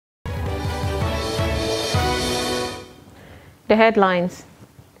The headlines: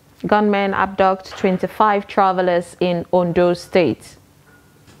 Gunmen abduct 25 travelers in Ondo State.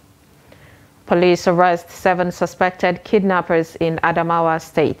 Police arrest 7 suspected kidnappers in Adamawa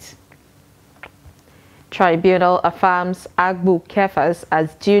State. Tribunal affirms Agbu Kefas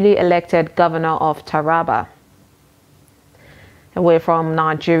as duly elected governor of Taraba. Away from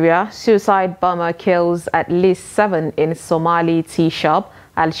Nigeria, suicide bomber kills at least 7 in Somali tea shop.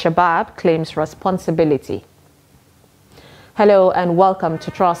 Al-Shabaab claims responsibility. Hello and welcome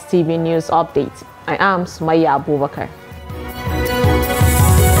to Trust TV News Update. I am Sumaya Abubakar.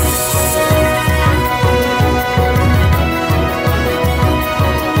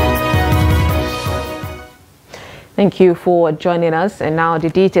 Thank you for joining us, and now the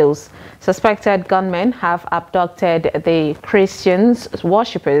details. Suspected gunmen have abducted the Christians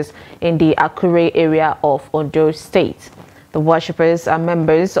worshippers in the Akure area of Ondo State. The worshippers are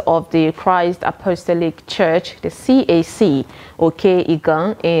members of the Christ Apostolic Church, the CAC, Oke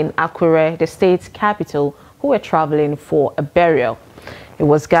Igan in Akure, the state's capital, who were traveling for a burial. It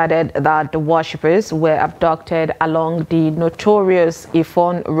was gathered that the worshippers were abducted along the notorious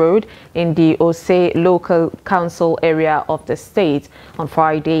Ifon Road in the Ose local council area of the state on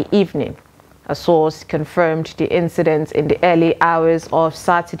Friday evening. A source confirmed the incident in the early hours of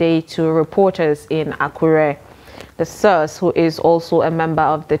Saturday to reporters in Akure. The source, who is also a member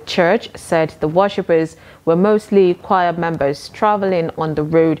of the church, said the worshippers were mostly choir members traveling on the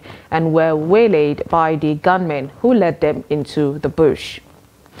road and were waylaid by the gunmen who led them into the bush.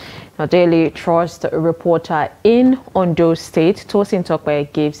 Now, Daily Trust reporter in Ondo State, Tosin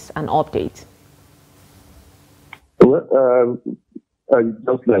Tokwe, gives an update. Well,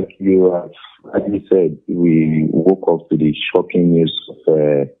 just like you said, we woke up to the shocking news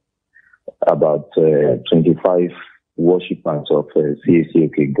of about 25 worshippers of CAC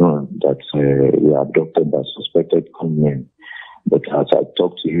Okegun that were abducted by suspected gunmen. But as I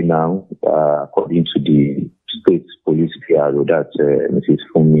talk to you now, according to the state police PRO, that Mrs.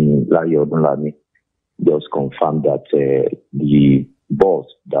 Fumi Layo just confirmed that the bus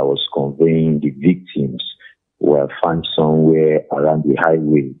that was conveying the victims were found somewhere around the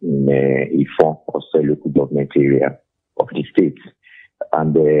highway in Ifon, or local government area of the state.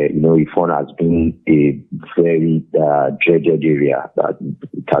 And, Ifon has been a very dreaded area.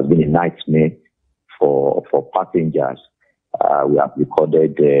 It has been a nightmare for passengers. We have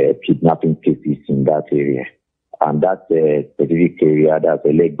recorded kidnapping cases in that area. And that specific area, that's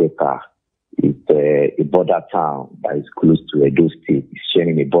Elegbeka, is a border town that is close to Edo State. It's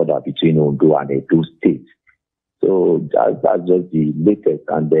sharing a border between Ondo and Edo State. So that's just the latest.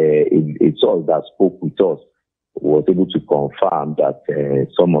 And it's us that spoke with us was able to confirm that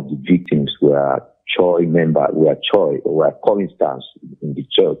some of the victims were Choi members, were Choristers in the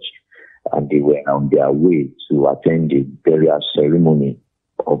church, and they were on their way to attend the burial ceremony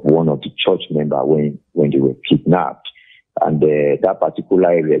of one of the church members when they were kidnapped. And that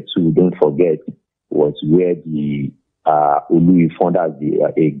particular area too, don't forget, was where the Olu Ifonda,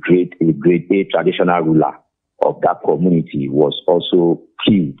 a great A traditional ruler of that community, was also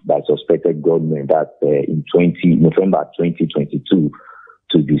killed by suspected gunmen that in November 2022,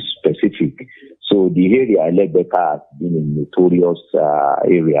 to be specific. So the area Elegbeka has been a notorious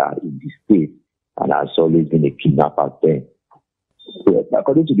area in the state and has always been a kidnapper then. So,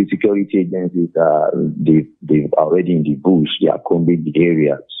 according to the security agencies, they've already in the bush, they are combing the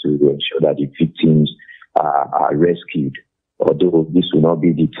area to ensure that the victims are rescued. Although this will not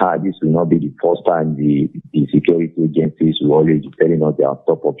be the first time the security agencies will always be telling us they are on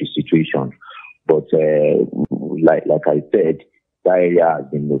top of the situation. But like I said, that area has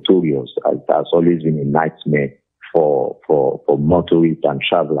been notorious. It has always been a nightmare for motorists and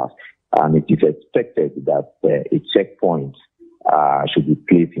travelers. And it is expected that a checkpoint should be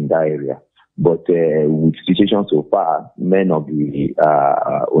placed in that area. But with the situation so far, men of the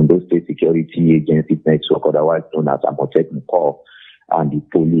Ondo State Security Agency Network, otherwise known as Amotekun Corps, and the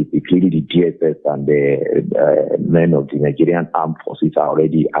police, including the DSS and the men of the Nigerian Armed Forces, are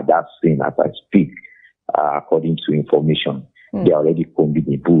already at that scene as I speak, according to information. They are already combing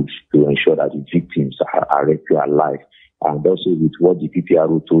the bush to ensure that the victims are rescued alive. And also with what the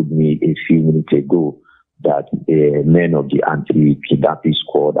PPRO told me a few minutes ago, that men of the anti-kidnapping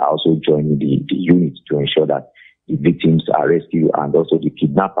squad are also joining the unit to ensure that the victims are rescued and also the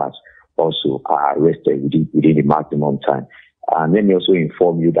kidnappers also are arrested within the maximum time. And let me also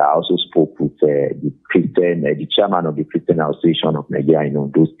inform you that I also spoke with the chairman of the Christian Association of Nigeria in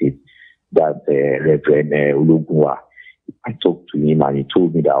Ondo State, that Reverend Ologunwa. I talked to him and he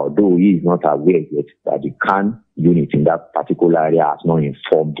told me that although he is not aware yet that the CAN unit in that particular area has not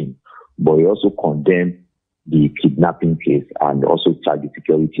informed him, but he also condemned the kidnapping case and also charge the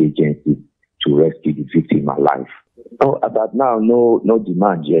security agency to rescue the victim alive. No, about now, no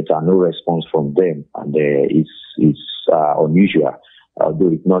demand yet and no response from them, and it's unusual.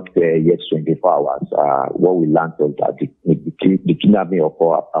 Although it's not yet 24 hours, what we learned was that the kidnapping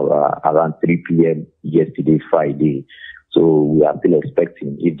occurred around 3 p.m. yesterday, Friday. So we are still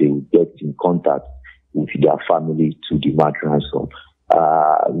expecting if they will get in contact with their family to demand ransom.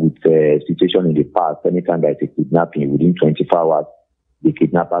 With the situation in the past, anytime there's a kidnapping, within 24 hours, the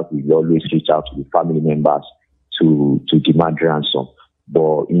kidnappers will always reach out to the family members to demand ransom.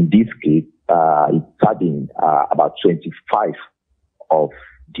 But in this case, it's starting about 25 of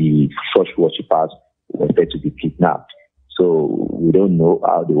the church worshippers were said to be kidnapped. So we don't know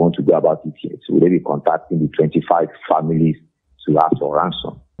how they want to go about it yet. So they'll be contacting the 25 families to ask for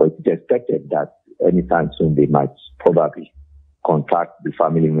ransom. But it's expected that anytime soon they might probably contact the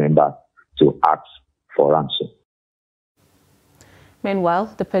family member to ask for ransom.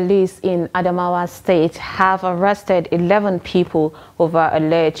 Meanwhile, the police in Adamawa State have arrested 11 people over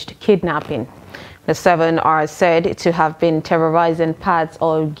alleged kidnapping. The 7 are said to have been terrorizing parts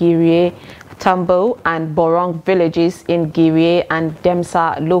of Girie, Tambo and Borong villages in Girie and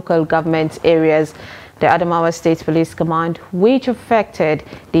Demsa local government areas. The Adamawa State Police Command, which effected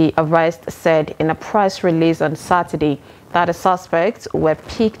the arrest, said in a press release on Saturday that the suspects were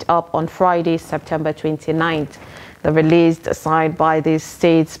picked up on Friday, September 29th. The release, signed by the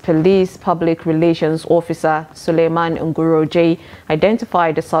state's police public relations officer Suleiman Nguroje,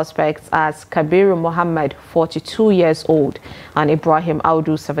 identified the suspects as Kabiru Mohammed, 42 years old, and Ibrahim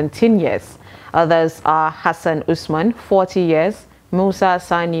Audu, 17 years. Others are Hassan Usman, 40 years, Musa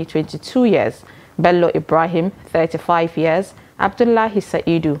Sani, 22 years, Bello Ibrahim, 35 years, Abdullahi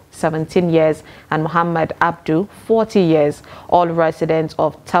Saidu, 17 years, and Muhammad Abdu, 40 years, all residents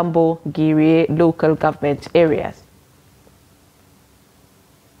of Tambo, Girie local government areas.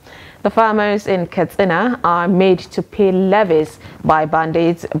 The farmers in Katsina are made to pay levies by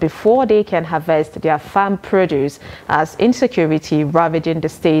bandits before they can harvest their farm produce, as insecurity ravaging the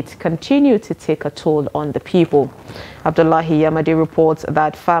state continue to take a toll on the people. Abdullahi Yamadi reports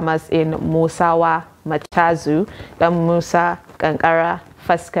that farmers in Musawa, Matazu, Musa, Kankara,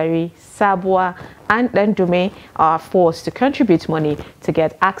 Faskari, Sabwa, and Dandume are forced to contribute money to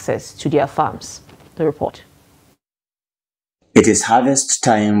get access to their farms. The report. It is harvest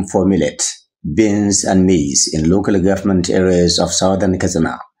time for millet, beans and maize in local government areas of southern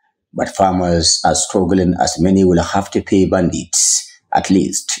Katsina, but farmers are struggling as many will have to pay bandits, at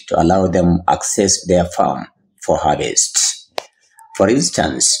least to allow them access their farm for harvest. For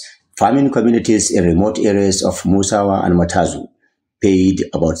instance, farming communities in remote areas of Musawa and Matazu paid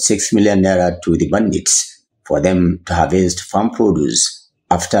about 6 million naira to the bandits for them to harvest farm produce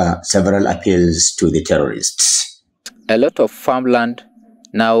after several appeals to the terrorists. A lot of farmland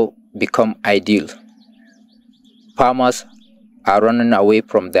now become ideal. Farmers are running away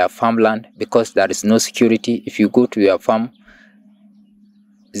from their farmland because there is no security. If you go to your farm,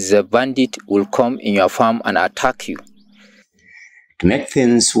 the bandit will come in your farm and attack you. To make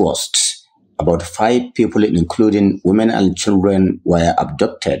things worse, about 5 people, including women and children, were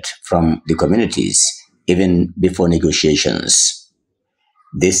abducted from the communities even before negotiations.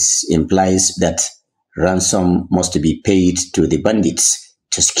 This implies that ransom must be paid to the bandits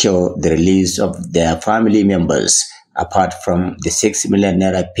to secure the release of their family members, apart from the 6 million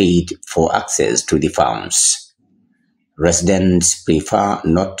naira paid for access to the farms. Residents prefer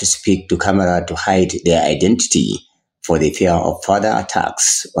not to speak to camera to hide their identity for the fear of further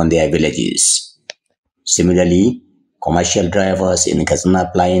attacks on their villages. Similarly, commercial drivers in Katsina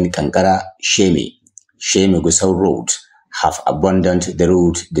plying Kankara Shemi Gusau Road have abandoned the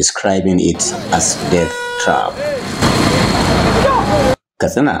route, describing it as death trap.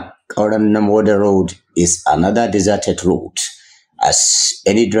 Katsina Kauran Namoda Road is another deserted route, as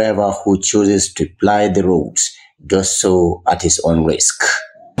any driver who chooses to ply the road does so at his own risk.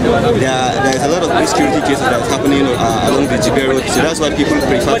 There is a lot of insecurity cases that is happening along the Jibe Road, so that's why people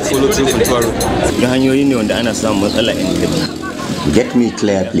prefer to follow through Funtua Road. Get me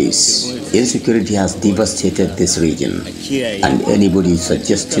clear, please. Insecurity has devastated this region, and anybody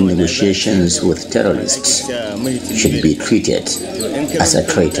suggesting negotiations with terrorists should be treated as a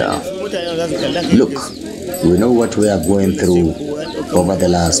traitor. Look, we know what we are going through over the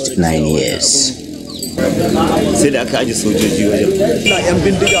last 9 years.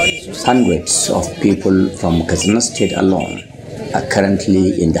 Hundreds of people from Katsina State alone are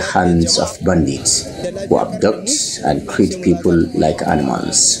currently in the hands of bandits who abduct and treat people like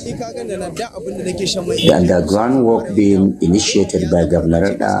animals. The underground work being initiated by Governor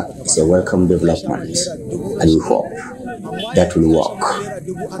Rada is a welcome development, and we hope that will work.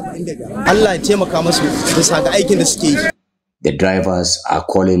 The drivers are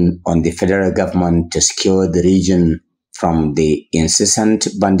calling on the federal government to secure the region from the incessant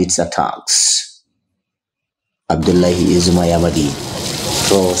bandits' attacks. Abdullahi Izumayamadi,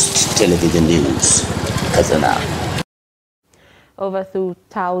 Trust Television News, Kazana. Over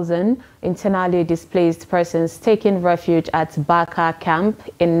 2,000 internally displaced persons taking refuge at Baka Camp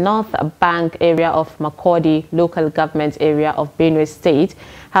in North Bank area of Makurdi local government area of Benue State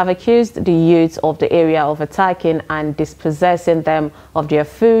have accused the youth of the area of attacking and dispossessing them of their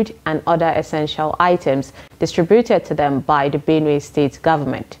food and other essential items distributed to them by the Benue State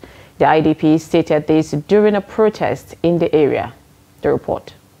government. The IDP stated this during a protest in the area. The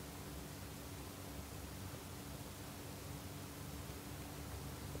report.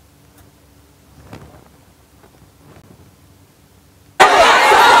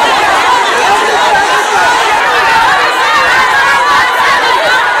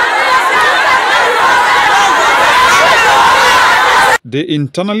 The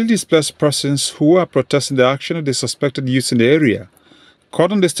internally displaced persons who are protesting the action of the suspected youths in the area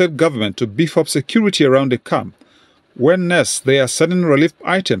called on the state government to beef up security around the camp, when next they are sending relief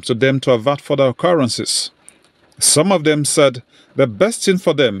items to them to avert further occurrences. Some of them said the best thing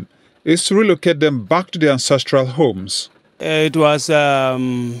for them is to relocate them back to their ancestral homes. It was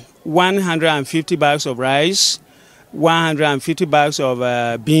 150 bags of rice, 150 bags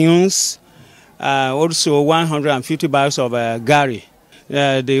of beans, also 150 bags of gari.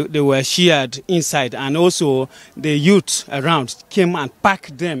 They were shared inside, and also the youth around came and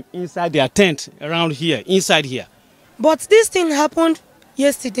packed them inside their tent around here, inside here. But this thing happened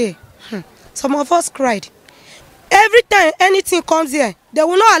yesterday. Some of us cried. Every time anything comes here, they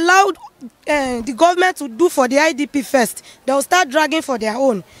will not allow the government to do for the IDP first. They will start dragging for their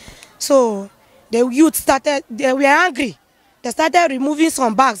own. So the youth started, they were angry. They started removing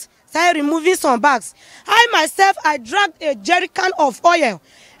some bags. I myself, I dragged a jerrycan of oil.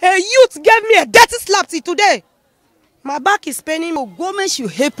 A youth gave me a dirty slap today. My back is paining. The government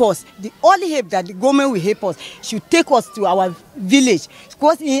should help us. The only help that the government will help us should take us to our village.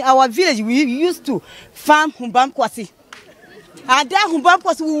 Because in our village, we used to farm humbam kwasi. And that humbam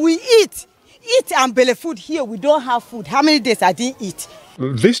kwasi, we eat and belly food. Here, we don't have food. How many days I didn't eat?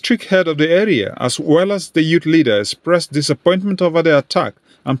 The district head of the area, as well as the youth leader, expressed disappointment over the attack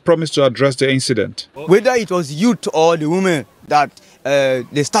and promised to address the incident. Whether it was youth or the women that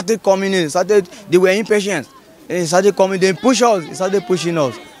they started coming in, they were impatient. They started coming, they pushed us, they started pushing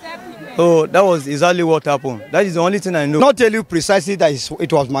us. So that was exactly what happened. That is the only thing I know. Not tell you precisely that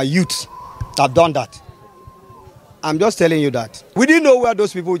it was my youth that done that. I'm just telling you that. We didn't know where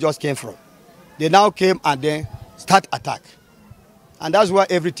those people just came from. They now came and then start attack. And that's where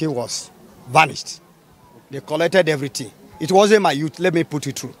everything was vanished. They collected everything. It wasn't my youth, let me put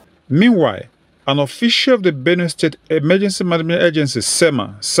it through. Meanwhile, an official of the Benue State Emergency Management Agency,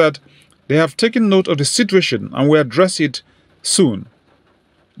 SEMA, said they have taken note of the situation and will address it soon.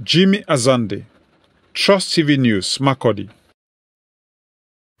 Jimmy Azande, Trust TV News, Makurdi.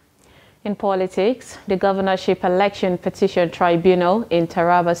 In politics, the Governorship Election Petition Tribunal in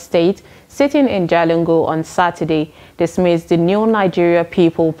Taraba State, sitting in Jalingo on Saturday, dismissed the New Nigeria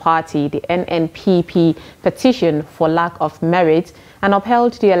People Party, the NNPP, petition for lack of merit and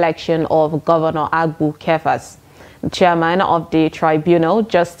upheld the election of Governor Agbu Kefas. The chairman of the tribunal,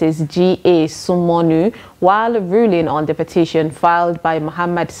 Justice G.A. Sumonu, while ruling on the petition filed by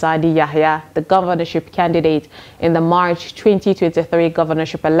Muhammad Sadi Yahya, the governorship candidate in the March 2023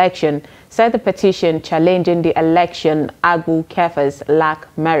 governorship election, said the petition challenging the election Agbu Kefas lacked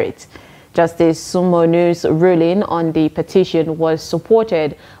merit. Justice Sumonu's ruling on the petition was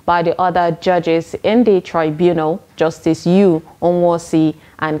supported by the other judges in the tribunal, Justice U. Onwosi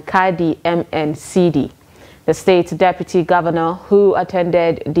and Kadi M.N.C.D. The state deputy governor, who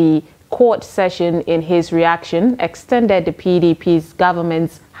attended the court session, in his reaction extended the PDP's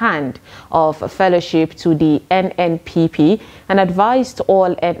government's hand of fellowship to the NNPP and advised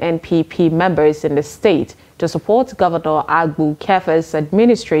all NNPP members in the state to support Governor Agbu Kefas'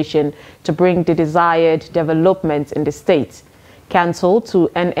 administration to bring the desired development in the state. Counsel to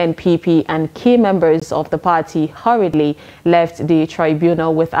NNPP and key members of the party hurriedly left the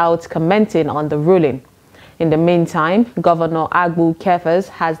tribunal without commenting on the ruling. In the meantime, Governor Agbu Kefas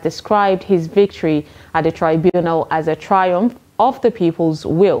has described his victory at the tribunal as a triumph of the people's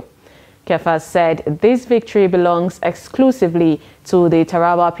will. Kefas said this victory belongs exclusively to the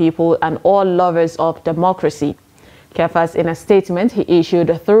Taraba people and all lovers of democracy. Kefas, in a statement he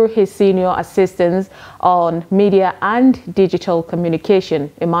issued through his senior assistant on media and digital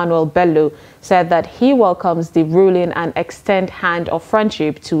communication, Emmanuel Bello, said that he welcomes the ruling and extend hand of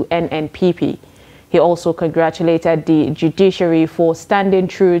friendship to NNPP. He also congratulated the judiciary for standing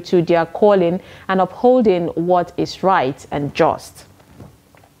true to their calling and upholding what is right and just.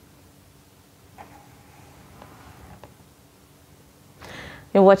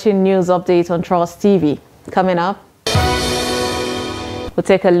 You're watching News Update on Trust TV. Coming up, we'll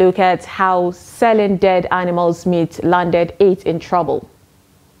take a look at how selling dead animals meat landed 8 in trouble.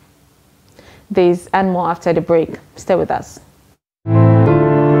 This and more after the break. Stay with us.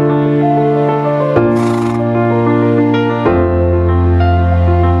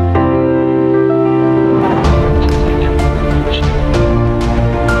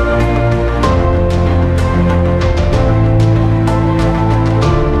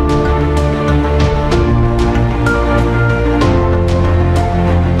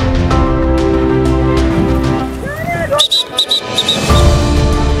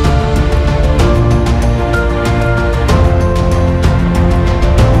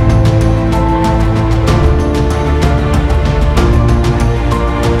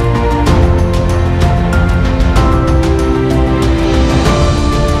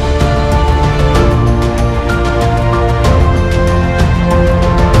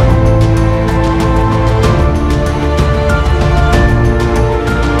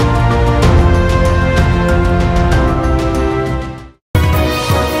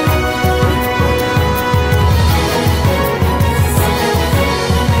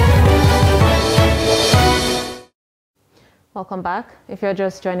 Welcome back. If you're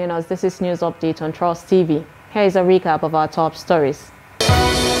just joining us, this is News Update on Trust TV. Here is a recap of our top stories.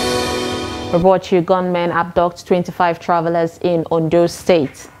 Report you gunmen abduct 25 travelers in Ondo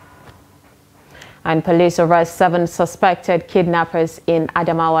State. And police arrest 7 suspected kidnappers in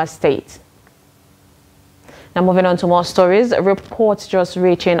Adamawa State. Now moving on to more stories, a report just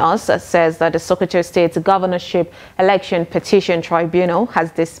reaching us says that the Sokoto State Governorship Election Petition Tribunal has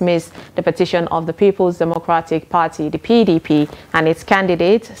dismissed the petition of the People's Democratic Party, the PDP, and its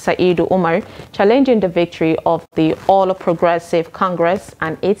candidate, Saidu Umar, challenging the victory of the All Progressive Congress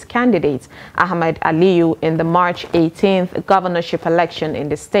and its candidate, Ahmed Aliyu, in the March 18th governorship election in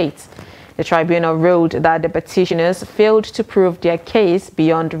the state. The tribunal ruled that the petitioners failed to prove their case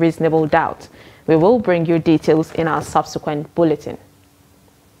beyond reasonable doubt. We will bring you details in our subsequent bulletin.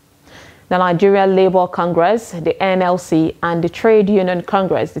 The Nigeria Labour Congress, the NLC, and the Trade Union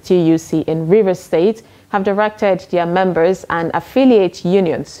Congress, the TUC, in Rivers State have directed their members and affiliate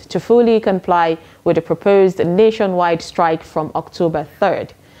unions to fully comply with the proposed nationwide strike from October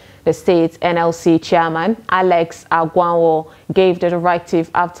 3rd. The state's NLC chairman, Alex Agwanwo, gave the directive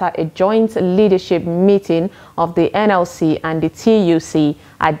after a joint leadership meeting of the NLC and the TUC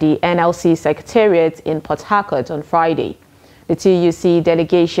at the NLC Secretariat in Port Harcourt on Friday. The TUC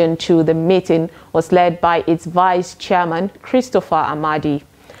delegation to the meeting was led by its vice chairman, Christopher Amadi.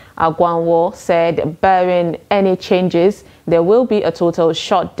 Agwanwo said, barring any changes, there will be a total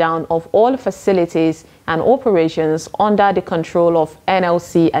shutdown of all facilities and operations under the control of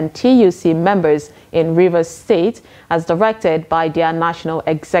NLC and TUC members in Rivers State as directed by their national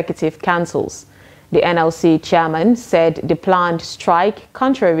executive councils. The NLC chairman said the planned strike,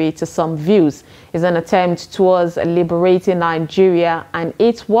 contrary to some views, is an attempt towards liberating Nigeria and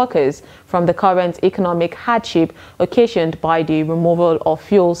its workers from the current economic hardship occasioned by the removal of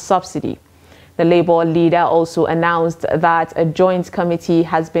fuel subsidy. The Labour leader also announced that a joint committee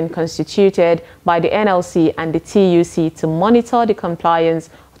has been constituted by the NLC and the TUC to monitor the compliance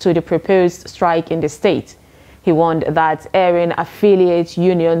to the proposed strike in the state. He warned that erring affiliate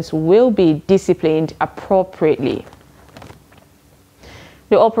unions will be disciplined appropriately.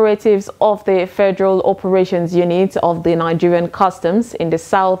 The operatives of the Federal Operations Unit of the Nigerian Customs in the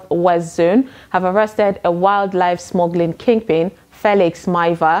Southwest Zone have arrested a wildlife smuggling kingpin, Felix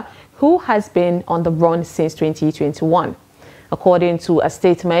Maiva, who has been on the run since 2021. According to a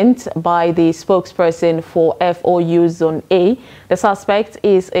statement by the spokesperson for FOU Zone A, the suspect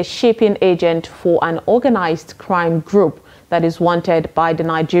is a shipping agent for an organized crime group that is wanted by the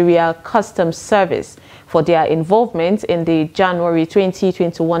Nigeria Customs Service for their involvement in the January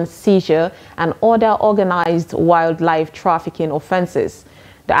 2021 seizure and other organized wildlife trafficking offenses.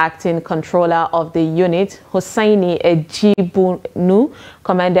 The acting controller of the unit, Hosseini Ejibunu,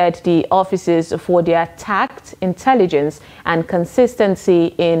 commended the officers for their tact, intelligence, and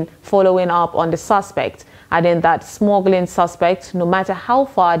consistency in following up on the suspect, adding that smuggling suspects, no matter how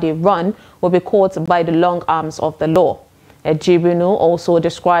far they run, will be caught by the long arms of the law. Ejibunu also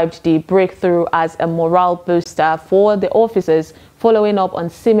described the breakthrough as a morale booster for the officers following up on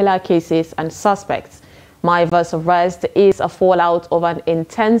similar cases and suspects. Maiva's arrest is a fallout of an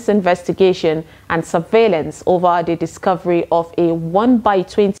intense investigation and surveillance over the discovery of a 1 by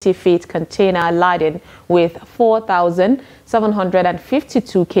 20 feet container laden with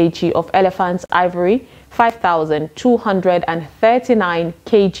 4,752 kg of elephant's ivory, 5,239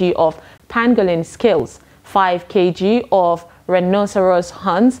 kg of pangolin scales, 5 kg of rhinoceros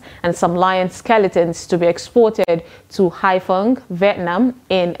horns, and some lion skeletons to be exported to Haiphong, Vietnam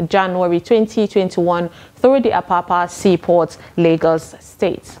in January 2021 through the Apapa Seaport, Lagos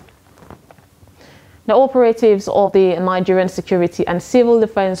State. The operatives of the Nigerian Security and Civil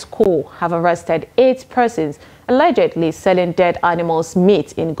Defense Corps have arrested 8 persons allegedly selling dead animals'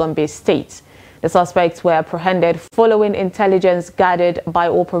 meat in Gombe State. The suspects were apprehended following intelligence gathered by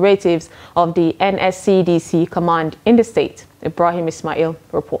operatives of the NSCDC command in the state. Ibrahim Ismail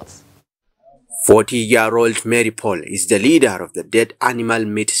reports. 40-year-old Mary Paul is the leader of the dead animal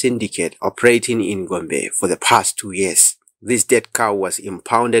meat syndicate operating in Gombe for the past 2 years. This dead cow was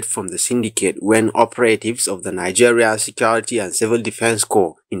impounded from the syndicate when operatives of the Nigeria Security and Civil Defense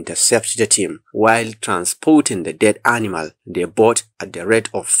Corps intercepted the team. While transporting the dead animal, they bought at the rate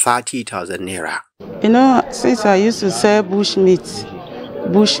of 30,000 naira. You know, since I used to sell bush meat,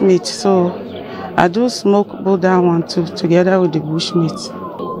 so I do smoke both that one too, together with the bush meat.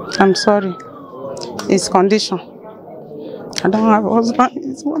 I'm sorry, it's condition. I don't have a husband.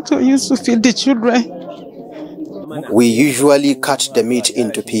 It's what I used to feed the children. We usually cut the meat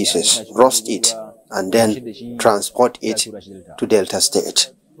into pieces, roast it, and then transport it to Delta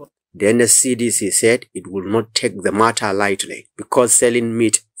State. The NSCDC said it will not take the matter lightly because selling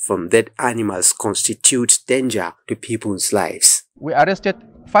meat from dead animals constitutes danger to people's lives. We arrested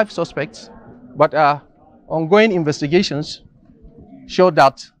 5 suspects, but ongoing investigations show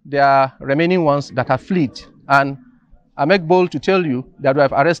that there are remaining ones that have fled. And I make bold to tell you that we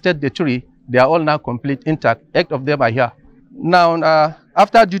have arrested the 3. They are all now complete, intact. 8 of them are here. Now,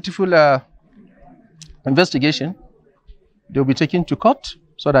 after dutiful investigation, they will be taken to court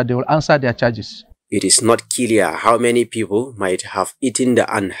so that they will answer their charges. It is not clear how many people might have eaten the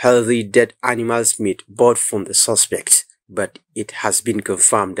unhealthy dead animal's meat bought from the suspects, but it has been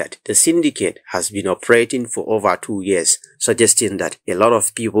confirmed that the syndicate has been operating for over 2 years, suggesting that a lot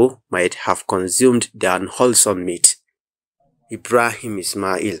of people might have consumed the unwholesome meat. Ibrahim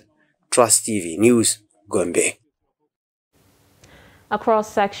Ismail, Trust TV News, Gombe. A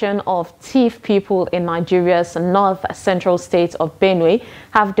cross-section of thief people in Nigeria's north-central state of Benue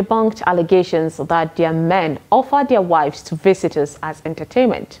have debunked allegations that their men offer their wives to visitors as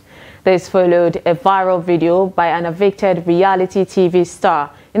entertainment. This followed a viral video by an evicted reality TV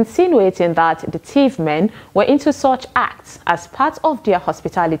star insinuating that the thief men were into such acts as part of their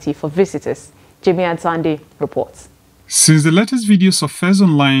hospitality for visitors. Jimmy Ansandi reports. Since the latest video surfaced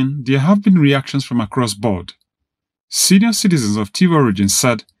online, there have been reactions from across board. Senior citizens of Tiv origin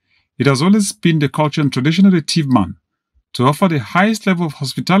said it has always been the culture and tradition of the Tiv man to offer the highest level of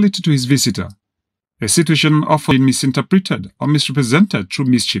hospitality to his visitor, a situation often misinterpreted or misrepresented through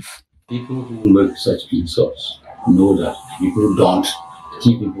mischief. People who make such insults know that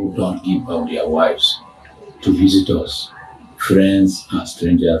Tiv people don't give out their wives to visitors, friends and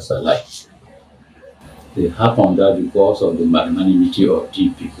strangers alike. They happen that because of the magnanimity of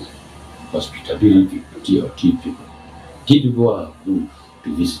Tiv people, hospitality of Tiv people. Tiv people are good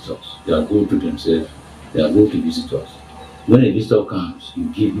to visitors. They are good to themselves. They are good to visitors. When a visitor comes, you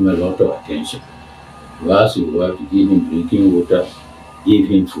give him a lot of attention. You ask your wife to give him drinking water, give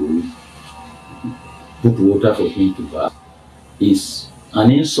him food, put water for him to bath. It's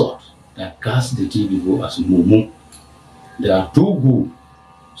an insult that casts the Tiv people as mumu. They are too good,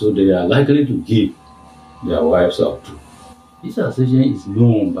 so they are likely to give their wives out too. This association is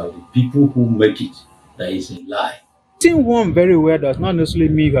known by the people who make it. That is a lie. Seeing one very well does not necessarily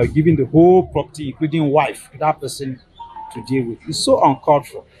mean you are giving the whole property, including wife, to that person to deal with. It's so uncalled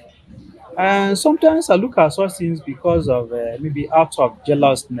for. And sometimes I look at such things because of maybe out of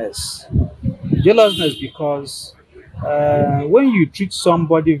jealousness. Jealousness because when you treat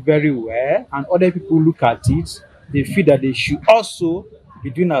somebody very well and other people look at it, they feel that they should also be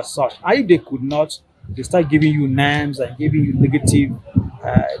doing as such. And if they could not, they start giving you names and giving you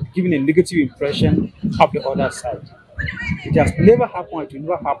giving a negative impression of the other side. It has never happened, it will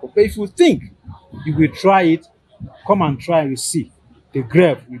never happen. But if you think you will try it, come and try and see. The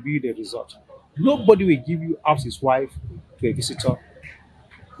grave will be the result. Nobody will give you out his wife to a visitor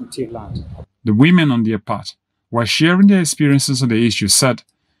in Thailand. The women on their part, while sharing their experiences on the issue, said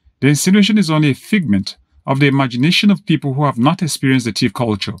the insinuation is only a figment of the imagination of people who have not experienced the TIFF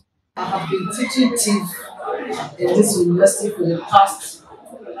culture. I have been teaching TIFF in this university for the past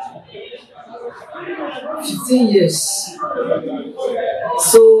 15 years.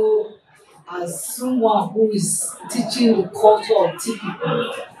 So, as someone who is teaching the culture of TIFF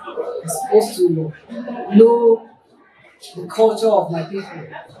people, I'm supposed to know the culture of my people.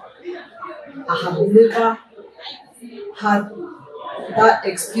 I have never had that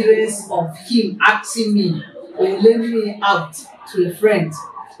experience of him asking me or lending me out to a friend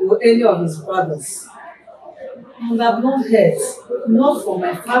or any of his brothers. And I've not heard, not from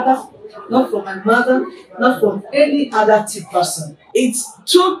my father, not from my mother, not from any other TIFF person. It's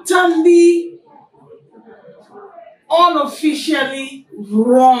totally unofficially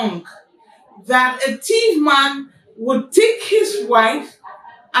wrong that a TIFF man would take his wife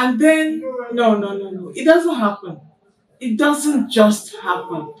and then, no. It doesn't happen. It doesn't just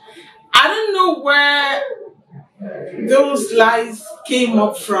happen. I don't know where those lies came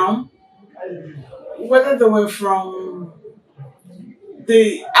up from, whether they were from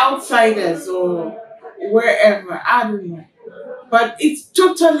the outsiders or wherever, I don't know. But it's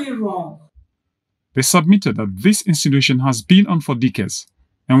totally wrong. They submitted that this insinuation has been on for decades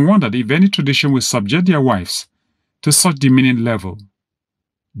and wondered if any tradition will subject their wives to such demeaning level.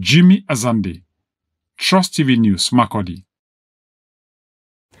 Jimmy Azande, Trust TV News, Makurdi.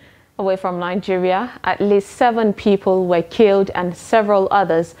 Away from Nigeria, at least 7 people were killed and several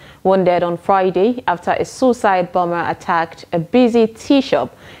others wounded on Friday after a suicide bomber attacked a busy tea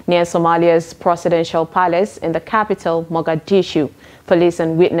shop near Somalia's presidential palace in the capital, Mogadishu, police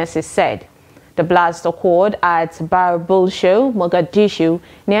and witnesses said. The blast occurred at Bar Bulsho, Mogadishu,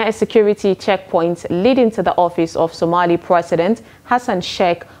 near a security checkpoint leading to the office of Somali President Hassan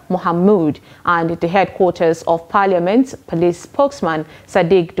Sheikh Mohamud and the headquarters of Parliament, police spokesman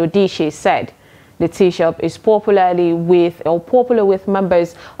Sadiq Dodishi said. The tea shop is popular with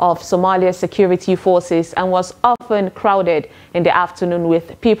members of Somalia security forces and was often crowded in the afternoon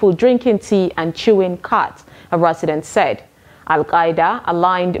with people drinking tea and chewing cud, a resident said.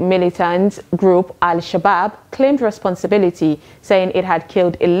 Al-Qaeda-aligned militant group Al-Shabaab claimed responsibility, saying it had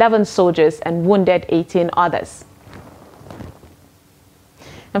killed 11 soldiers and wounded 18 others.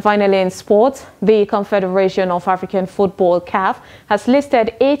 And finally, in sport, the Confederation of African Football, CAF, has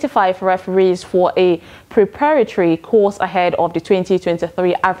listed 85 referees for a preparatory course ahead of the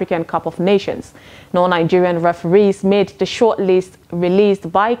 2023 African Cup of Nations. No Nigerian referees made the short list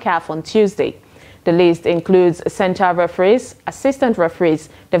released by CAF on Tuesday. The list includes center referees, assistant referees,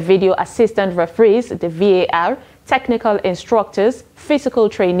 the video assistant referees, the VAR, technical instructors, physical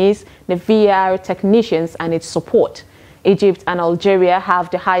trainees, the VAR technicians, and its support. Egypt and Algeria have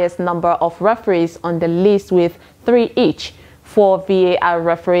the highest number of referees on the list with 3 each. 4 VAR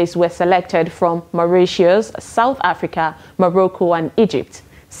referees were selected from Mauritius, South Africa, Morocco, and Egypt.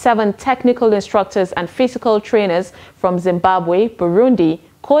 7 technical instructors and physical trainers from Zimbabwe, Burundi,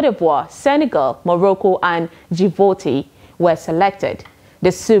 Cote d'Ivoire, Senegal, Morocco, and Djibouti were selected.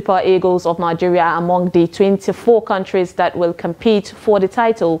 The Super Eagles of Nigeria are among the 24 countries that will compete for the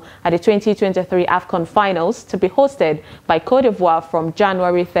title at the 2023 AFCON Finals to be hosted by Cote d'Ivoire from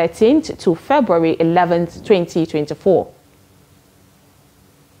January 13th to February 11th, 2024.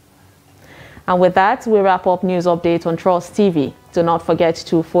 And with that, we wrap up News Update on Trust TV. Do not forget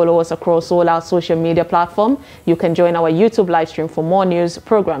to follow us across all our social media platforms. You can join our YouTube live stream for more news,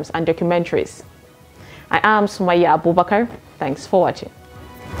 programs, and documentaries. I am Sumaya Abubakar. Thanks for watching.